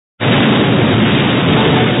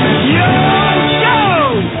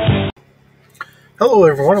Hello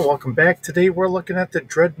everyone and welcome back. Today we're looking at the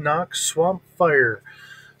Dreadnok Swampfire.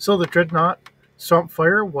 So the Dreadnok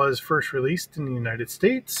Swampfire was first released in the United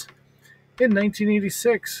States in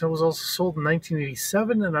 1986. It was also sold in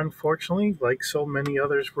 1987 and unfortunately, like so many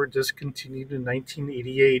others, were discontinued in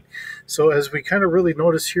 1988. So as we kind of really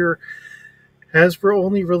notice here, Hasbro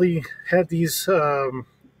only really had these,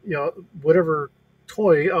 whatever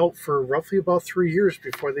toy out for roughly about 3 years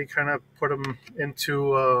before they kind of put them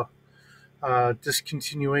into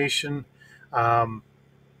discontinuation. Um,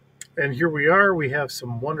 and here we are. We have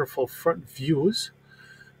some wonderful front views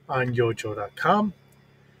on yojo.com.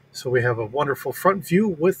 So we have a wonderful front view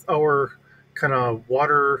with our kind of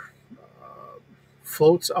water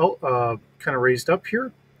floats out, kind of raised up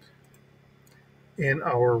here. And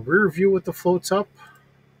our rear view with the floats up.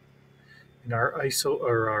 And our ISO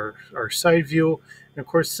or our side view. And of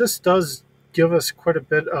course, this does give us quite a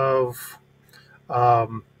bit of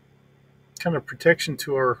kind of protection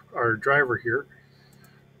to our driver here.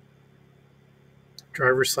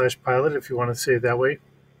 Driver / pilot, if you want to say it that way.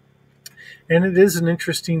 And it is an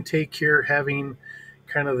interesting take here, having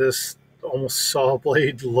kind of this almost saw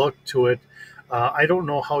blade look to it. I don't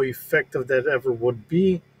know how effective that ever would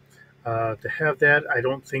be to have that. I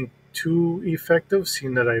don't think too effective,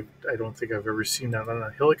 seeing that I don't think I've ever seen that on a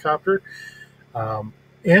helicopter.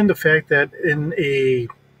 And the fact that in a,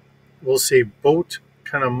 we'll say, boat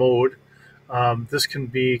kind of mode, this can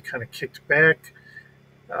be kind of kicked back,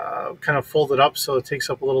 kind of folded up so it takes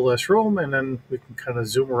up a little less room, and then we can kind of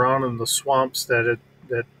zoom around in the swamps that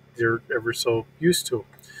they're ever so used to.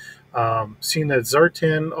 Seeing that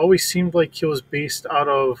Zartan always seemed like he was based out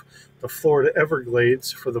of the Florida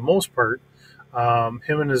Everglades for the most part,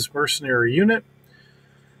 him and his mercenary unit.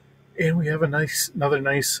 And we have another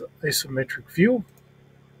nice isometric view.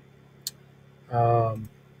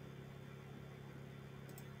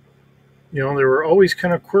 They were always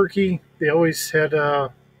kind of quirky. They always had,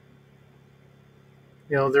 their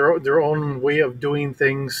own way of doing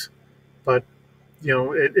things, but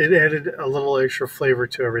it added a little extra flavor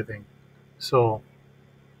to everything. So,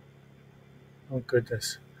 oh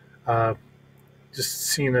goodness, just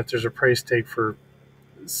seeing that there's a price tag for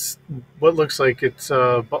what looks like it's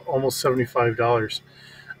almost $75.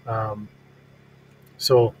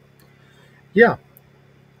 So, yeah.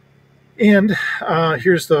 And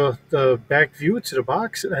here's the back view to the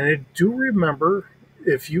box. And I do remember,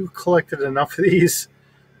 if you collected enough of these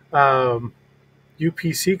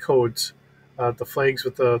UPC codes, the flags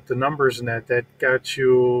with the numbers in that got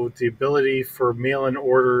you the ability for mail-in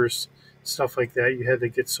orders, stuff like that. You had to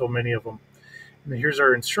get so many of them. And here's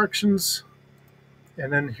our instructions.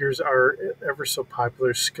 And then here's our ever so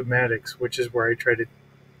popular schematics, which is where I try to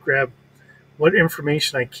grab what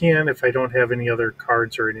information I can if I don't have any other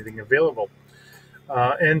cards or anything available.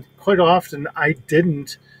 And quite often I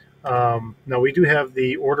didn't. Now we do have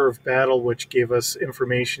the order of battle, which gave us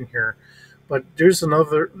information here, but there's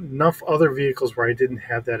enough other vehicles where I didn't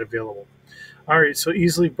have that available. All right, so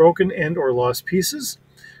easily broken and or lost pieces.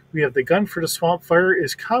 We have the gun for the Swampfire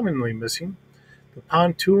is commonly missing. The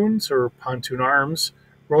pontoons or pontoon arms,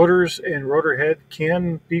 rotors, and rotor head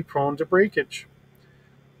can be prone to breakage.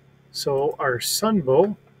 So our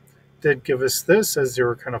Sunbow did give us this as they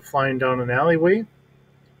were kind of flying down an alleyway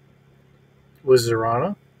with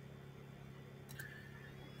Zorana.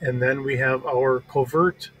 And then we have our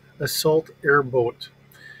Covert Assault Airboat.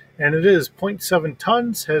 And it is 0.7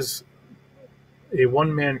 tons, has a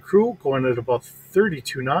one-man crew going at about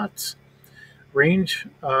 32 knots. Range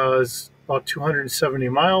is about 270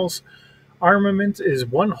 miles. Armament is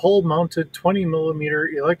one hull-mounted 20-millimeter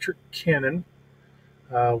electric cannon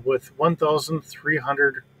with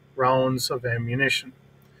 1,300 rounds of ammunition.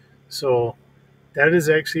 So that is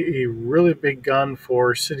actually a really big gun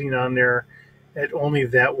for sitting on there at only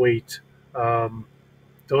that weight.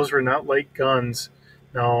 Those were not light guns.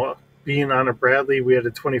 Now, being on a Bradley, we had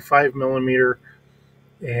a 25 millimeter,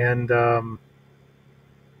 and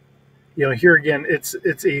here again,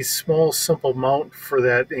 it's a small, simple mount for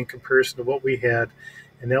that in comparison to what we had,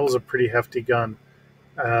 and that was a pretty hefty gun.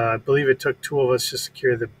 I believe it took two of us just to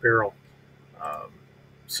carry the barrel.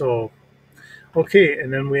 Okay,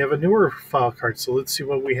 and then we have a newer file card. So let's see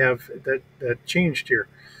what we have that changed here.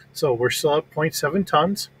 So we're still at 0.7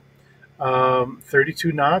 tons,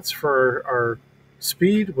 32 knots for our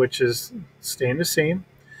speed, which is staying the same.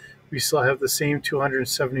 We still have the same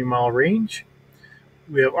 270-mile range.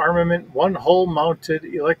 We have armament, one hull-mounted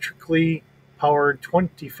electrically powered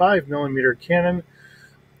 25-millimeter cannon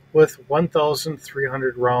with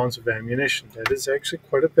 1,300 rounds of ammunition. That is actually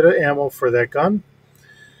quite a bit of ammo for that gun.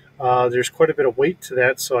 There's quite a bit of weight to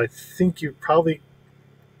that, so I think you probably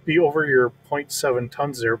be over your 0.7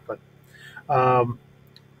 tons there. But um,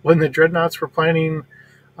 when the Dreadnoughts were planning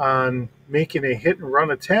on making a hit and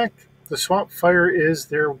run attack, the Swampfire is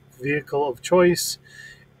their vehicle of choice.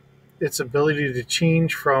 Its ability to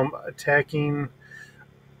change from attacking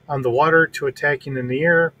on the water to attacking in the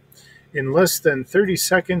air in less than 30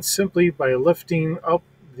 seconds simply by lifting up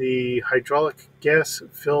the hydraulic gas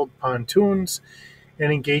filled pontoons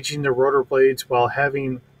and engaging the rotor blades while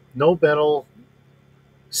having no battle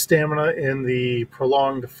stamina in the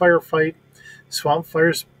prolonged firefight.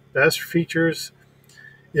 Swampfire's best features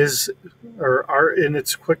are in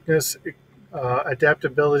its quickness,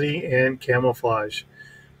 adaptability, and camouflage.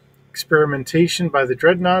 Experimentation by the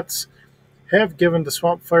Dreadnoughts have given the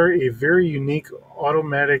Swampfire a very unique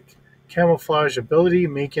automatic camouflage ability,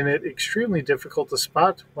 making it extremely difficult to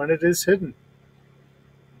spot when it is hidden.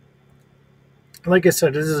 Like I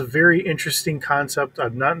said, this is a very interesting concept.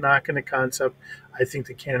 I'm not knocking the concept. I think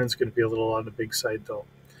the cannon's going to be a little on the big side, though.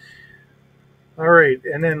 All right,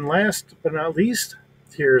 and then last but not least,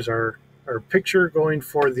 here's our picture going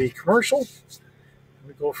for the commercial.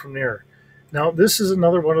 We go from there. Now, this is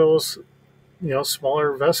another one of those,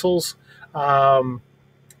 smaller vessels.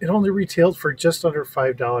 It only retailed for just under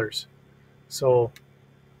 $5. So,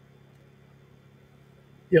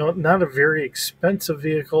 not a very expensive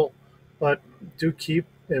vehicle, but do keep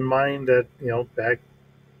in mind that, back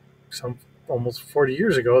some almost 40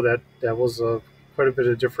 years ago, that was quite a bit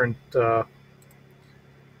of different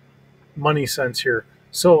money sense here.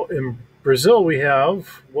 So in Brazil, we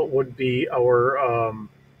have what would be our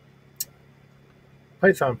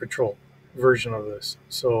Python Patrol version of this.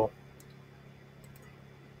 So,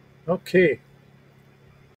 okay.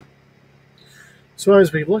 So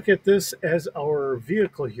as we look at this as our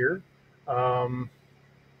vehicle here, okay,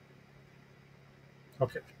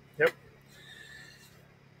 yep.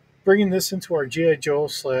 Bringing this into our G.I. Joe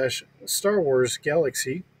 / Star Wars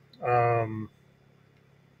galaxy,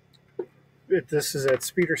 this is at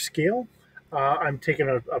speed or scale. I'm taking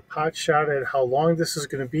a pot shot at how long this is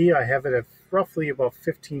going to be. I have it at roughly about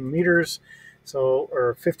 15 meters,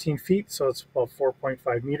 or 15 feet, so it's about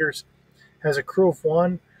 4.5 meters. Has a crew of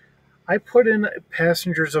 1. I put in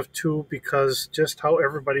passengers of 2 because just how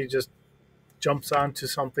everybody just jumps onto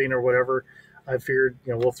something or whatever, I figured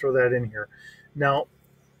we'll throw that in here. Now,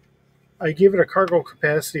 I gave it a cargo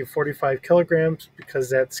capacity of 45 kilograms because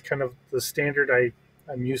that's kind of the standard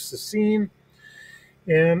I'm used to seeing.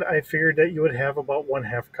 And I figured that you would have about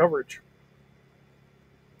 1/2 coverage.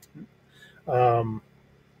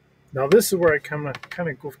 Now this is where I kind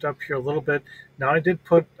of goofed up here a little bit. Now I did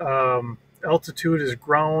put altitude as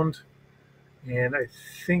ground, and I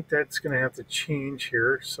think that's going to have to change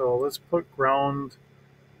here. So let's put ground.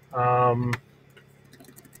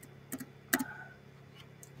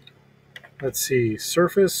 Let's see,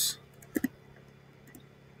 surface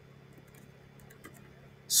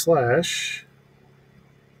 /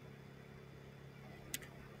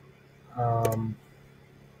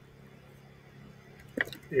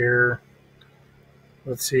 air.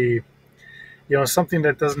 Let's see, something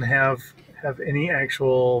that doesn't have any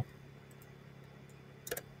actual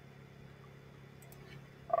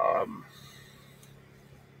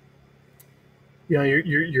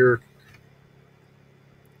you're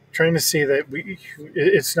trying to see that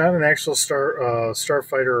it's not an actual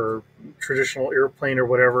starfighter or traditional airplane or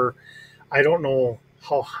whatever. I don't know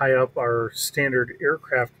how high up our standard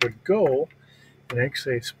aircraft would go. And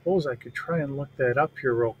actually, I suppose I could try and look that up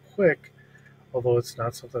here real quick, although it's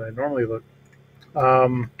not something I normally look.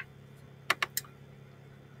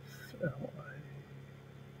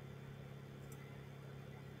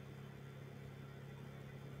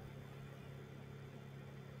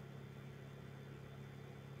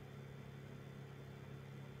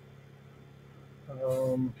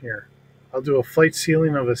 Here, I'll do a flight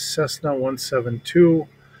ceiling of a Cessna 172.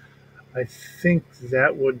 I think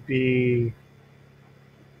that would be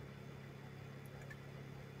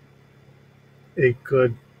a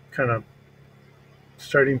good kind of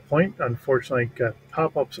starting point. Unfortunately, I got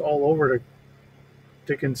pop-ups all over the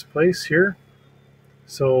Dickens place here.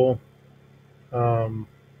 So,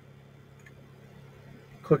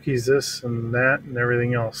 cookies, this and that and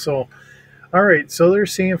everything else. So, all right, so they're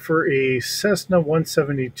saying for a Cessna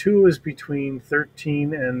 172 is between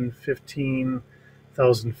 13 and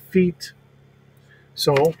 15,000 feet.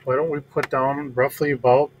 So why don't we put down roughly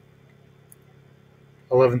about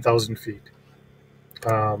 11,000 feet?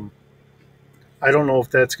 I don't know if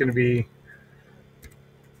that's going to be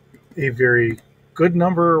a very good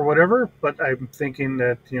number or whatever, but I'm thinking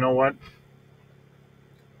that, you know what,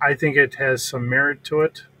 I think it has some merit to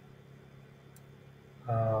it.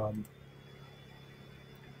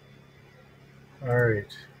 All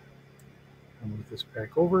right. I'll move this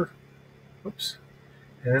back over. Oops.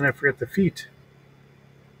 And then I forget the feet.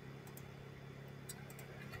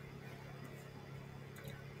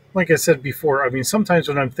 Like I said before, I mean, sometimes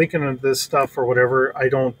when I'm thinking of this stuff or whatever, I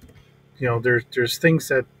don't, there's things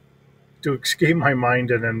that do escape my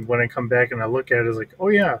mind, and then when I come back and I look at it, it's like, oh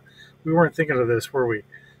yeah, we weren't thinking of this, were we?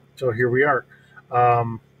 So here we are.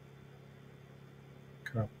 Kind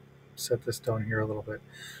of set this down here a little bit.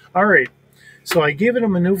 All right. So I gave it a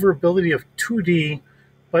maneuverability of 2D,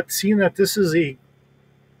 but seeing that this is a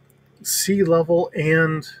sea level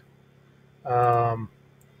and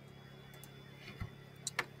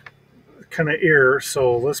kind of air,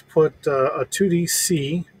 so let's put a 2D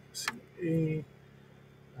C. And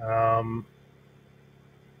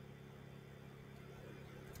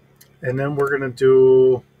then we're going to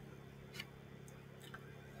do,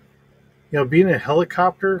 being a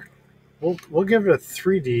helicopter, we'll give it a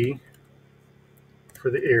 3D for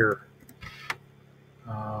the air.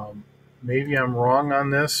 Maybe I'm wrong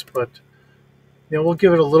on this, but we'll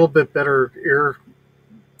give it a little bit better air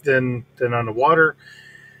than on the water.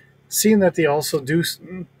 Seeing that they also do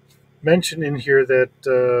mention in here that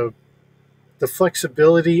the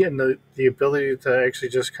flexibility and the ability to actually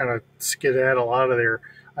just kind of skedaddle out of there,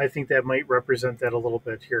 I think that might represent that a little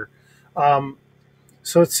bit here.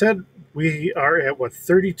 So it said we are at what,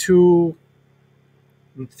 32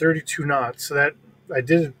 knots. So that I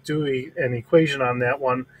did do an equation on that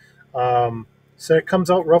one. So it comes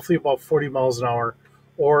out roughly about 40 miles an hour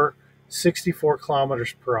or 64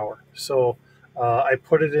 kilometers per hour. So I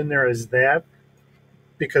put it in there as that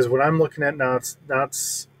because when I'm looking at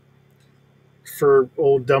knots for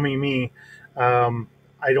old dummy me,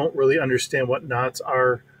 I don't really understand what knots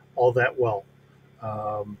are all that well.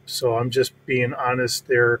 So I'm just being honest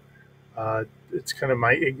there. It's kind of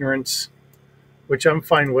my ignorance, which I'm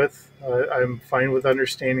fine with. I'm fine with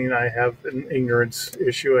understanding I have an ignorance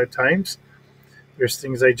issue at times. There's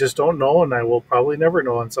things I just don't know, and I will probably never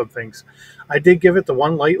know on some things. I did give it the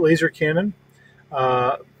one light laser cannon.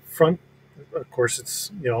 Front, of course,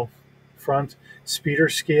 it's, front, speeder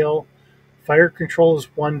scale. Fire control is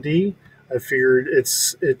 1D. I figured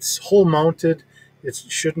it's hull mounted. It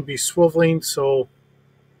shouldn't be swiveling, so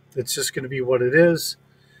it's just going to be what it is.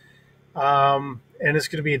 And it's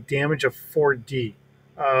going to be a damage of 4D.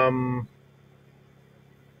 I'm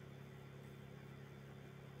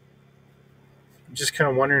just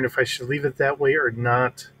kind of wondering if I should leave it that way or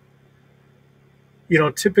not.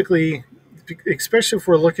 Typically, especially if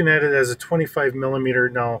we're looking at it as a 25 millimeter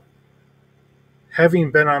now,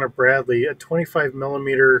 having been on a Bradley, a 25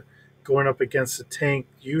 millimeter going up against a tank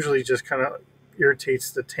usually just kind of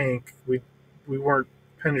irritates the tank. We weren't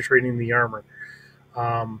penetrating the armor.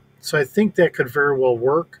 So I think that could very well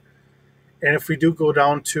work. And if we do go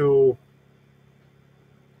down to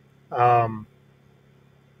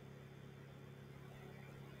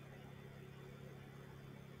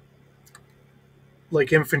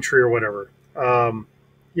like infantry or whatever,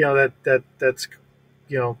 that's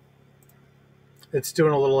it's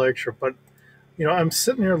doing a little extra. But I'm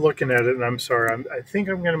sitting here looking at it, and I'm sorry, I think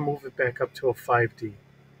I'm going to move it back up to a 5D.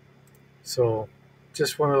 So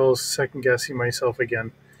just one of those second guessing myself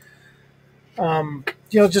again.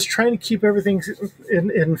 Just trying to keep everything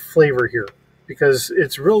in flavor here, because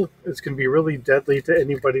it's going to be really deadly to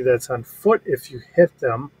anybody that's on foot if you hit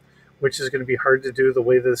them, which is going to be hard to do the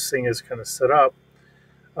way this thing is kind of set up.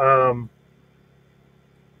 And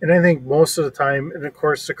I think most of the time, and of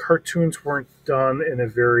course the cartoons weren't done in a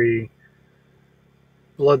very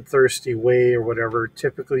bloodthirsty way or whatever.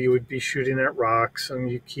 Typically you would be shooting at rocks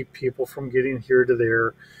and you keep people from getting here to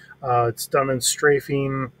there. It's done in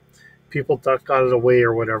strafing. People duck out of the way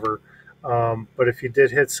or whatever. But if you did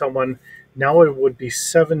hit someone, now it would be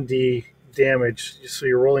 7D damage. So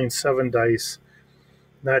you're rolling 7 dice,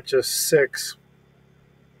 not just 6.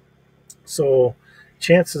 So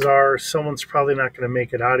chances are someone's probably not going to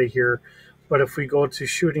make it out of here. But if we go to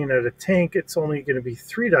shooting at a tank, it's only going to be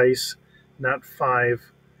 3 dice, not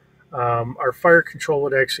 5. Our fire control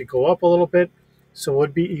would actually go up a little bit, so it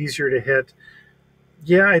would be easier to hit.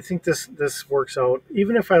 Yeah, I think this works out.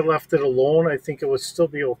 Even if I left it alone, I think it would still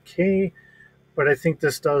be okay. But I think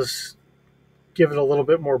this does give it a little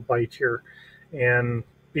bit more bite here. And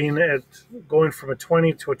going from a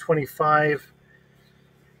 20 to a 25,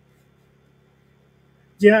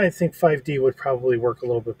 yeah, I think 5D would probably work a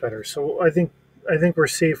little bit better. So I think we're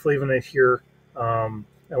safe leaving it here, and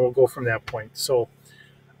we'll go from that point. So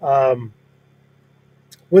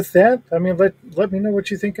with that, I mean, let me know what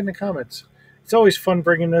you think in the comments. It's always fun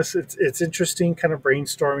bringing this. It's interesting, kind of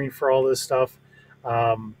brainstorming for all this stuff,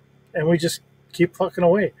 and we just keep plucking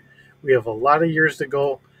away. We have a lot of years to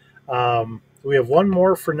go. We have one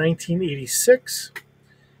more for 1986,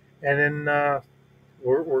 and then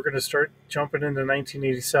we're going to start jumping into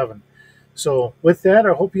 1987. So with that,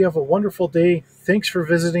 I hope you have a wonderful day. Thanks for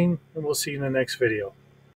visiting, and we'll see you in the next video.